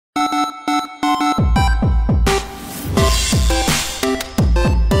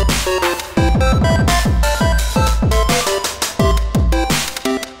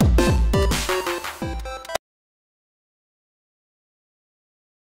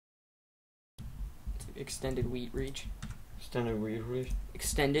extended wheat reach. Extended wheat reach?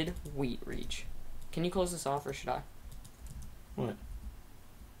 Extended wheat reach. Can you close this off or should I? What?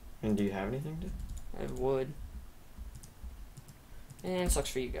 And do you have anything to? I would. And it sucks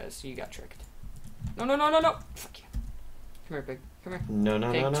for you guys, so you got tricked. No, no, no, no, no! Fuck you. Come here, pig. Come here. No,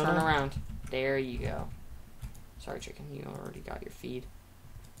 no, Pig, no, no, turn no. around. There you go. Sorry, chicken. You already got your feed.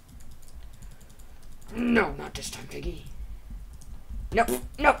 No, not this time, piggy. Nope,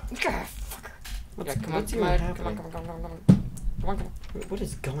 nope. Ah, fucker. What's, Yeah, come on, what's come even on, happening? come on, come on, come on, come on. Come on, come on. What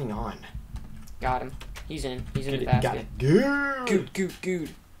is going on? Got him. He's in. He's in Get the it, basket. got it. Good. Good, good, good.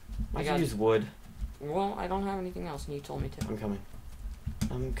 Why'd got you use wood? Well, I don't have anything else, and you told me to. I'm coming.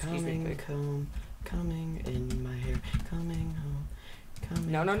 I'm Excuse me, coming, pig. coming in my hair, coming home,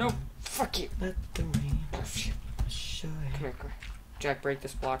 coming. No, no, no. home. Fuck you. Let the rain Oh, shit. show. Come here, come here. Jack, break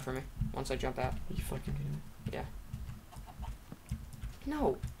this block for me once I jump out. Are you fucking kidding me? Yeah.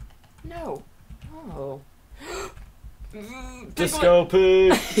 No. No. Oh. Disco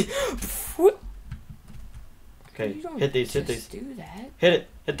pig! What? Okay, You don't hit these, hit just these. do that. Hit it!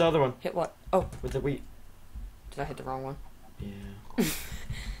 Hit the other one. Hit what? Oh, With the wheat. did I hit the wrong one? Yeah.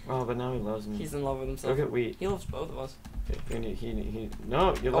 Oh, but now he loves me. He's in love with himself. Look at wheat. He loves both of us. Okay, he,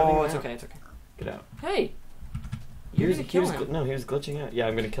 no, you're letting Oh, him it's out. okay, it's okay. Get out. Hey! He You're was, gonna he kill was, him. no, he was glitching out. Yeah,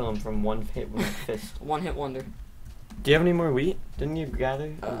 I'm gonna kill him from one hit with my fist. One hit wonder. Do you have any more wheat? Didn't you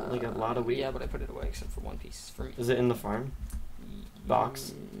gather like a lot of wheat? Yeah, but I put it away except for one piece for me. Is it in the farm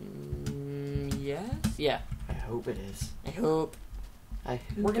box? Yes? Yeah. I hope it is. I hope. I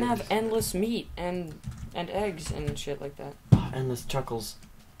hope We're gonna it have is. endless meat and eggs and shit like that. Oh, endless chuckles.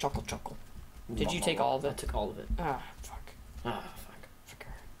 Chuckle, chuckle. Did you take all of it? I took all of it. Ah, fuck. Ah, fuck.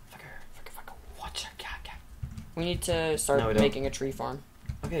 Fucker. Watch your cat. We need to start No, we don't. making a tree farm.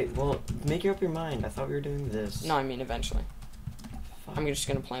 Okay, well, make up your mind. I thought we were doing this. No, I mean eventually. Fuck. I'm just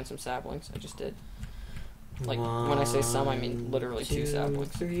gonna plant some saplings. I just did. Like, when I say some, I mean literally 2 saplings.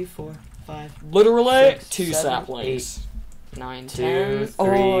 3, 4, 5. Literally 6, 2 7, saplings. 9, 2, 10. 3,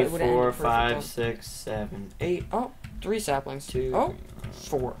 Oh, it would end 4, perfect 5, though. 6, 7, 8. Oh, 3 saplings. 2. Oh,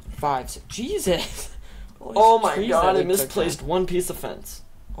 4, 5, 6. Jesus! All these Oh my trees god, that I we took misplaced down- one piece of fence.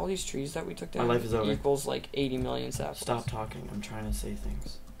 All these trees that we took My down life is over. equals like 80 million saplings. Stop talking. I'm trying to say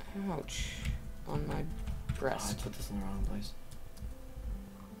things. Ouch. On my Oh, I breast. put this in the wrong place.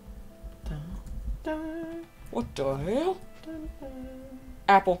 Dun, dun, What the hell? dun, dun.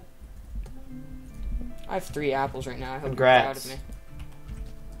 Apple. I have 3 apples right now. I hope you're proud Congrats. of me.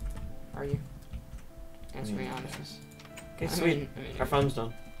 Are you? Answer me honestly. Okay, I sweet. mean, Our farm's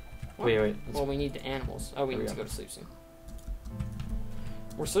done. What? Wait. Let's- Well, we need the animals. Oh, we There need we to go. go to sleep soon.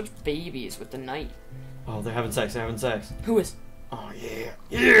 We're such babies with the night. Oh, they're having sex. Who is? Oh, yeah.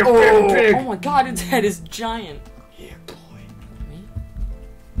 Yeah, Oh my god, its head is giant. Yeah, boy. Me?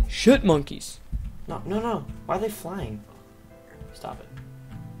 Shit monkeys. No. Why are they flying? Stop it.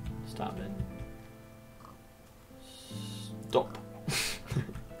 Stop.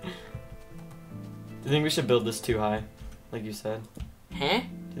 Do you think we should build this too high? Like you said? Huh?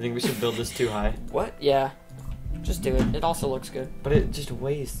 Do you think we should build this too high? What? Yeah. Just do it. It also looks good. But it just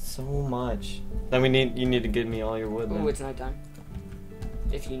wastes so much. Then you need to give me all your wood then. Ooh, it's nighttime.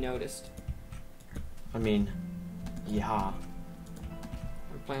 If you noticed. I mean, yeah.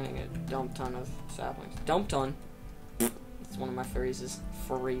 I'm planting a dump ton of saplings. Dump ton? It's one of my phrases.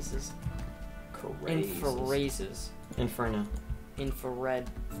 Phrases. Infrases. Inferno. Infrared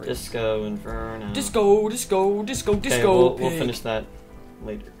phrases. Disco Inferno. Disco. Okay, we'll finish that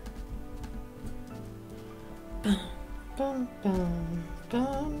later.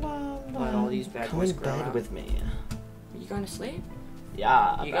 Let all these bad Come boys in grow bed out. with me. You going to sleep?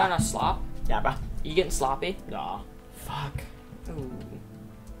 Yeah. You gonna slop? Yeah, bruh. You getting sloppy? Nah. Fuck. Ooh.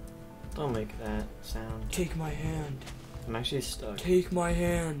 Don't make that sound. Take my hand. I'm actually stuck. Take my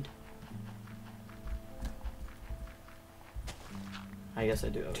hand. I guess I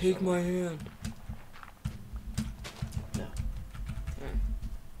do have a Take shovel. my hand. No.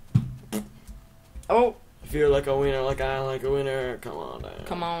 Oh, If you're like a winner, like I like a winner, come on down.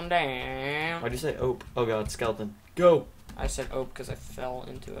 come on down. Why'd you say ope? Oh god, skeleton. Go! I said ope because I fell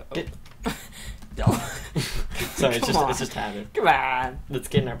into it. Get- Sorry, Sorry, it's Come just on. habit. Come on. Let's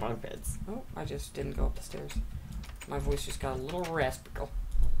get in our bunk beds. Oh, I just didn't go up the stairs. My voice just got a little raspy.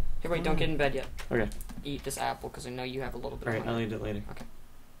 Hey, wait, don't get in bed yet. Okay. Eat this apple because I know you have a little bit Alright, of I'll money. eat it later. Okay.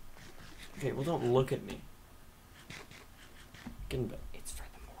 Okay, well don't look at me. Get in bed. It's for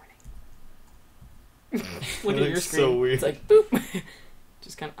the morning. Look It at your looks screen. so weird. It's like, boop.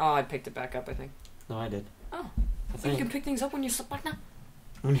 Just kind of, oh, I picked it back up, I think. No, I did. Oh. I So you can think. pick things up when you sleep like that?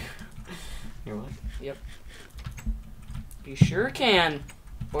 You're what? Yep. You sure can.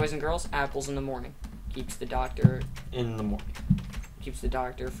 Boys and girls, apples in the morning. keeps the doctor In the morning.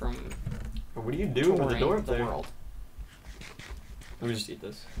 from What are you doing with the door up the there? world. Let me just eat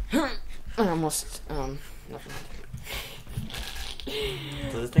this. I almost nothing.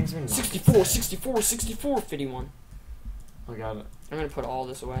 So the things are 64, 64, 64, 51. Oh god. Oh I'm gonna put all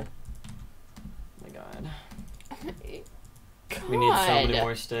this away. my god. God. We need so many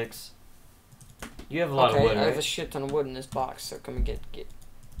more sticks. You have a lot of wood, I have a right? shit ton of wood in this box, so come and get.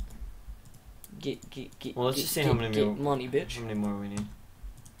 Well, let's just see how many more. money, bitch. How many more we need?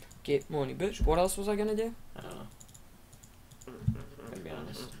 Get money, bitch. What else was I gonna do? I don't know. I'm gonna be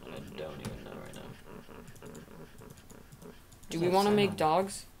honest. I don't even know right now. Do What's we that want to make sound?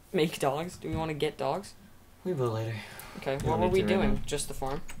 dogs? Make dogs? Do we want to get dogs? We will later. Okay, You what don't were need we to right doing? now. Just the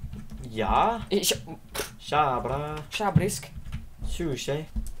farm? Ja? Shabra. Shabrisk. Shushay.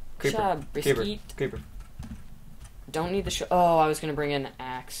 Creeper. Shabrisky. Creeper. Don't need the Oh, I was gonna bring an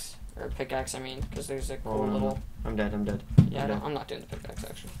axe. Or a pickaxe, I mean, because there's a cool no. little... I'm dead. Yeah, I'm dead. I'm not doing the pickaxe,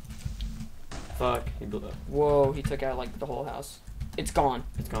 actually. Fuck. He blew up. Whoa, he took out, like, the whole house. It's gone.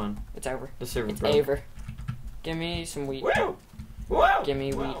 It's gone. It's over. The server It's broke. over. Give me some wheat. Whoa! Whoa! Give me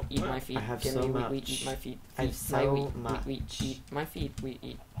wheat, Wow. eat my feet. I have Give so me wheat, much. wheat, eat my feet. I have Feet, my so wheat, much. wheat, eat my feet, wheat,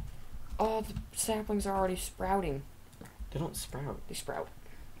 eat. Oh, the saplings are already sprouting. They don't sprout. They sprout.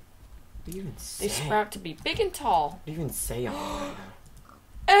 What do you even say? They sprout to be big and tall. What do you even say on that?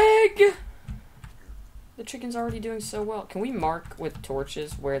 Egg! The chicken's already doing so well. Can we mark with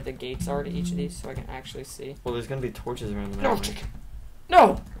torches where the gates are to each of these so I can actually see? Well, there's gonna be torches around the No, map. chicken!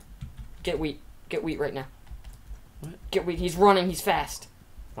 No! Get wheat. Get wheat right now. What? Get wheat. He's running. He's fast.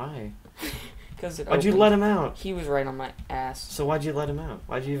 Why? Because Why'd you let him out? He was right on my ass. So why'd you let him out?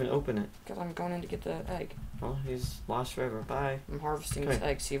 Why'd you even open it? Because I'm going in to get the egg. Well, he's lost forever. Bye. I'm harvesting Come this here.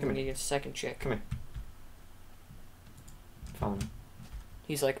 egg. See if we Come can get a second chick. Come here. Follow me.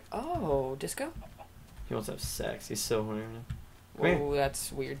 He's like, oh, disco? He wants to have sex. He's so horny right now. Come here. Whoa,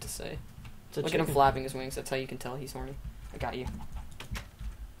 that's weird to say. It's a Look at him chicken. flapping his wings. That's how you can tell he's horny. I got you.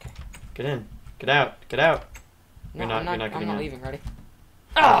 Get in. Get out. Get out. No, You're not I'm not getting out. leaving. Ready?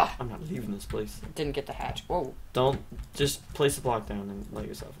 Ah! I'm not leaving this place. Didn't get the hatch. Whoa. Don't. Just place the block down and let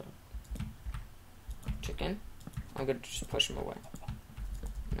yourself out. Chicken. I'm gonna just push him away.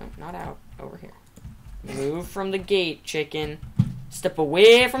 No, not out. Over here. Move from the gate, chicken. Step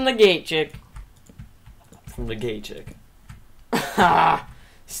away from the gate, chick. From the gay chick.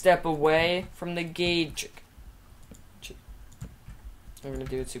 Step away from the gate, chick. I'm gonna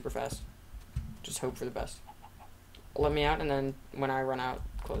do it super fast. Just hope for the best. Let me out, and then when I run out,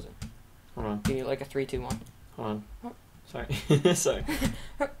 close it. Hold on. Be like a 3, 2, 1. Hold on. Oh. Sorry. Sorry.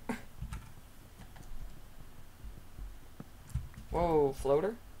 Whoa,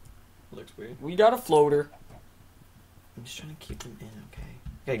 floater? Looks weird. We got a floater. I'm just trying to keep them in, okay?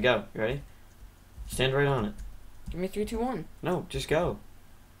 Okay, go. You ready? Stand right on it. Give me 3, 2, 1. No, just go.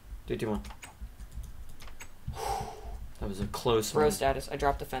 3, 2, 1. That was a close Bro one. status. I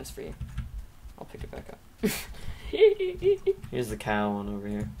dropped the fence for you. I'll pick it back up. Here's the cow one over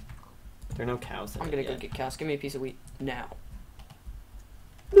here. There are no cows in I'm it gonna go yet. get cows. Give me a piece of wheat now.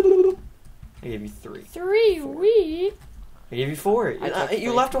 I gave you 3. 3 wheat. I gave you 4. I took You 3.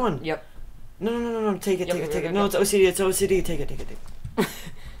 left one. Yep. No. Take it, Yep, take it, yep, take yep, it. No, yep. it's OCD. It's OCD. Take it, take it, take it.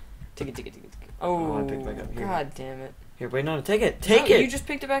 Take it. Oh, Oh, I picked it back up. Here. God damn it. Here, wait, no, take it. Take No, it. You just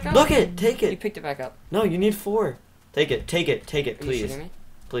picked it back up? Look it. Take You it. picked it back up. No, you need 4. Take it. Take it. Take it. Are you Please. shitting me?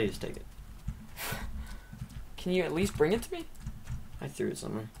 Please take it. Can you at least bring it to me? I threw it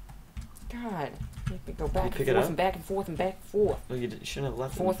somewhere. God. Make me go back and pick it forth up? and back and forth and back and forth. Well, you shouldn't have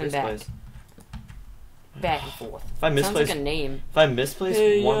left Forth it in and the back. first place. Back and forth. If I Sounds misplace, like a name. if I misplace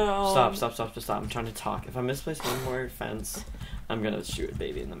Hey, one, yeah, stop. I'm trying to talk. If I misplace one more fence, I'm gonna shoot a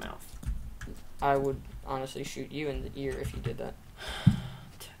baby in the mouth. I would honestly shoot you in the ear if you did that.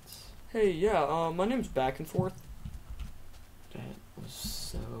 Tits. Hey, yeah, my name's Back and Forth. That was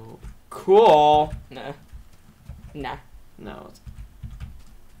so cool. Nah. Nah. No, it's,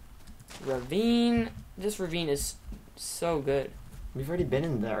 Ravine. This ravine is so good. we've already been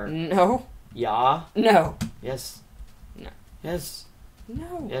in there. No. Yeah. No. Yes. No. Yes.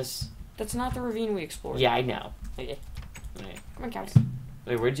 No. Yes. That's not the ravine we explored. Yeah, I know. Okay. Wait, Come on, cows.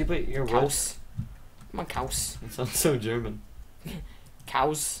 where'd you put your wolf? Cows. Come on, cows. It sounds so German.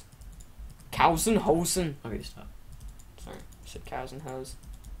 Cows. Cows and hosen. Okay, stop. Sorry. I said cows and hose.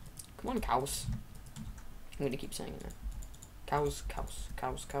 Come on, cows. I'm gonna keep saying it now. Cows.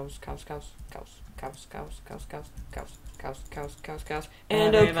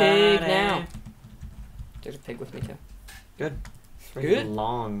 And a pig now. There's a pig with me too. Good. Good?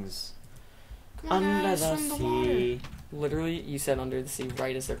 Longs. Come on, Under guys, the swim sea. water. Literally, you said under the sea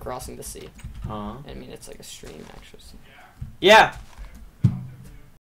right as they're crossing the sea. Huh? I mean, it's like a stream, actually. Yeah.